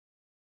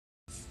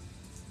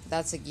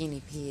That's a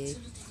guinea pig.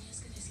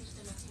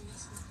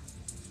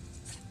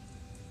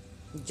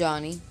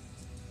 Johnny.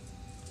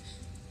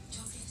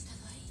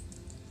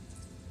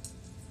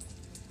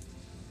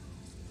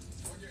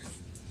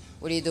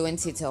 What are you doing,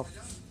 Tito?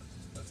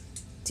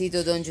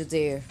 Tito, don't you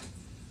dare.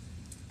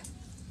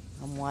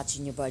 I'm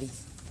watching you, buddy.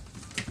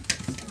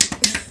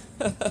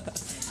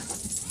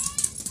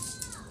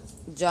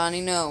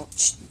 Johnny, no.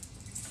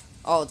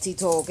 Oh,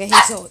 Tito, ¿qué es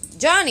eso?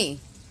 Johnny!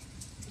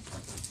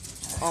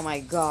 Oh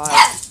my God.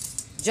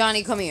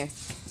 Johnny, come here.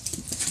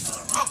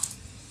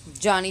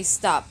 Johnny,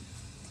 stop.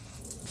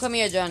 Come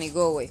here, Johnny,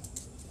 go away.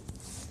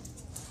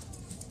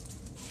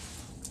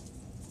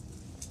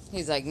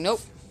 He's like,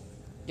 nope.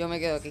 Yo me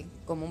quedo aquí,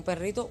 como un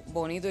perrito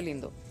bonito y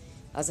lindo.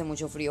 Hace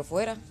mucho frío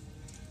fuera.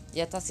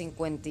 Ya está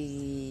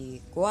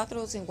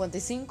 54,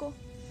 55.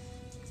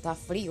 Está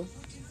frío.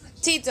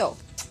 Tito.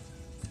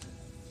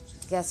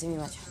 ¿Qué hace mi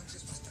macho?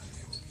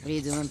 What are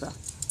you doing, bro?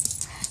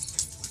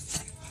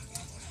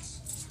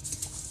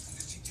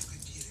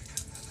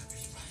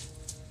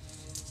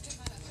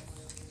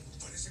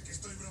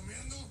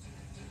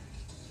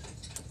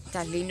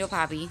 Estás lindo,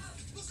 papi.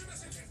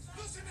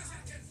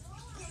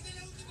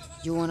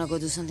 You wanna go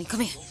do something?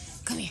 Come here.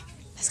 Come here.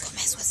 Let's go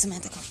mess with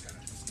Samantha.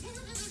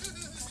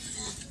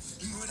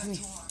 Come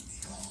here.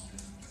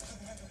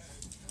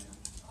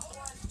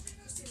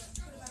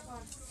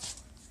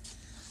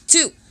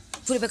 Two.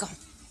 Put it back on.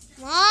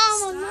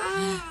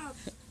 Mom,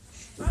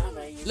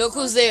 Look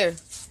who's there.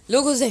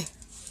 Look who's there.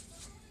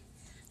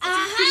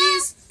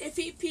 if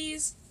he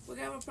pees, we're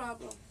gonna have a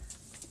problem.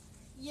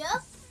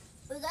 Yep,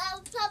 we got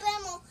a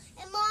problem.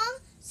 And Mom,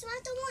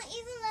 Samantha won't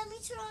even let me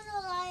turn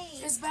on the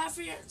light. It's bad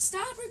for your.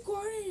 Stop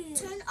recording.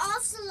 Turn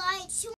off the light.